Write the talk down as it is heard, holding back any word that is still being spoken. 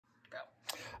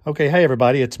Okay, hey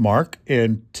everybody, it's Mark,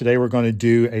 and today we're going to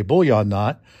do a bullion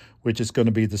knot, which is going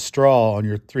to be the straw on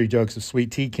your 3 jugs of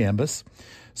sweet tea canvas.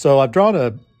 So I've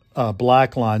drawn a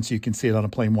black line so you can see it on a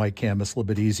plain white canvas, a little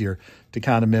bit easier to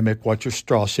kind of mimic what your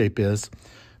straw shape is.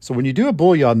 So when you do a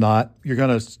bullion knot, you're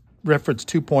going to reference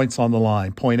 2 points on the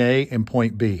line, point A and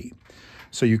point B.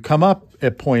 So you come up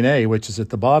at point A, which is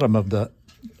at the bottom of the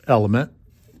element,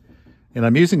 and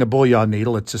I'm using a bullion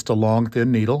needle. It's just a long,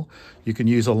 thin needle. You can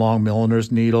use a long milliner's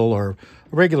needle or a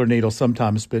regular needle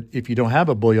sometimes, but if you don't have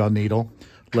a bullion needle,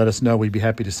 let us know. We'd be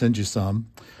happy to send you some.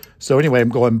 So anyway, I'm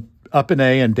going up in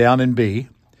A and down in B,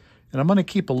 and I'm going to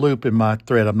keep a loop in my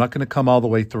thread. I'm not going to come all the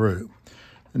way through.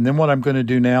 And then what I'm going to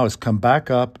do now is come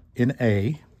back up in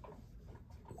A,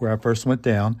 where I first went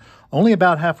down, only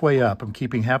about halfway up. I'm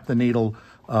keeping half the needle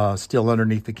still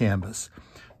underneath the canvas.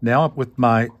 Now with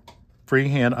my free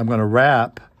hand, I'm going to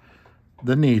wrap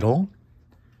the needle,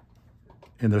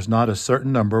 and there's not a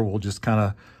certain number. We'll just kind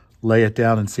of lay it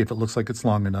down and see if it looks like it's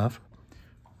long enough.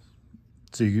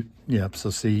 So so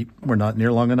see, we're not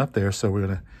near long enough there, so we're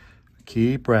going to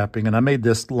keep wrapping. And I made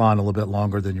this line a little bit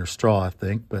longer than your straw, I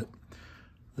think, but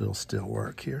it'll still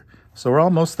work here. So we're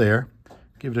almost there.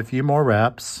 Give it a few more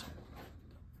wraps.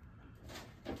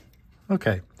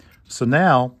 Okay, so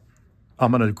now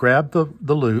I'm going to grab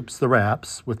the loops, the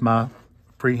wraps, with my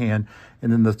free hand,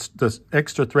 and then the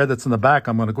extra thread that's in the back,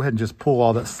 I'm going to go ahead and just pull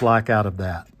all that slack out of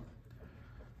that.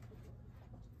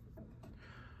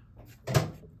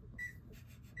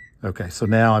 Okay, so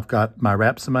now I've got my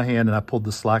wraps in my hand, and I pulled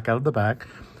the slack out of the back.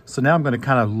 So now I'm going to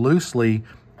kind of loosely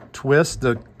twist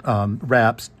the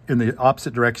wraps in the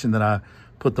opposite direction that I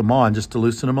put them on, just to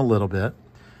loosen them a little bit.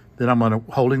 Then I'm going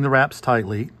to, holding the wraps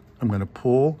tightly, I'm going to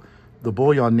pull the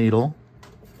bullion needle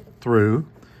through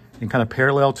and kind of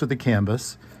parallel to the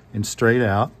canvas and straight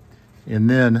out. And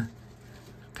then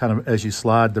kind of as you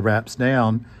slide the wraps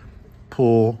down,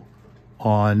 pull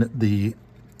on the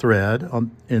thread.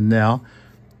 And now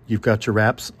you've got your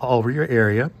wraps all over your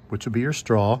area, which will be your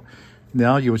straw.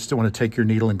 Now you would still want to take your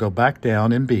needle and go back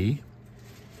down in B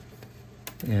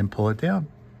and pull it down.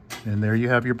 And there you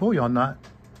have your bullion knot.